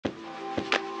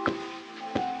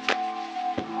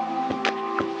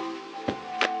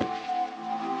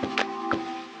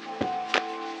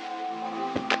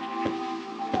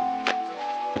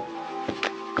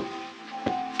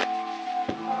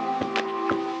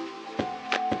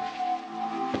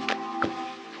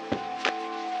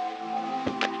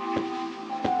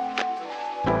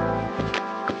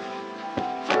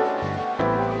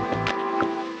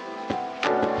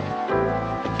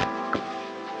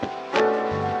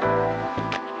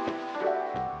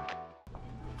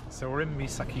So we're in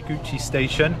Misakiguchi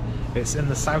station. It's in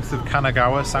the south of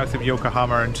Kanagawa, south of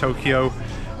Yokohama and Tokyo.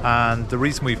 And the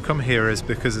reason we've come here is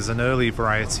because there's an early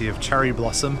variety of cherry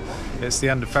blossom. It's the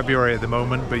end of February at the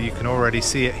moment, but you can already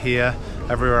see it here.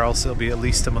 Everywhere else it'll be at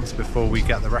least a month before we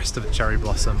get the rest of the cherry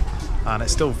blossom. And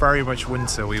it's still very much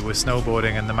winter. We were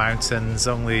snowboarding in the mountains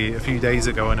only a few days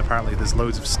ago, and apparently there's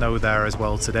loads of snow there as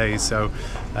well today. So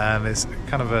it's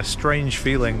kind of a strange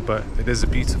feeling, but it is a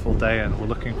beautiful day, and we're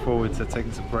looking forward to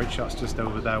taking some great shots just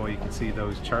over there where you can see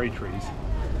those cherry trees.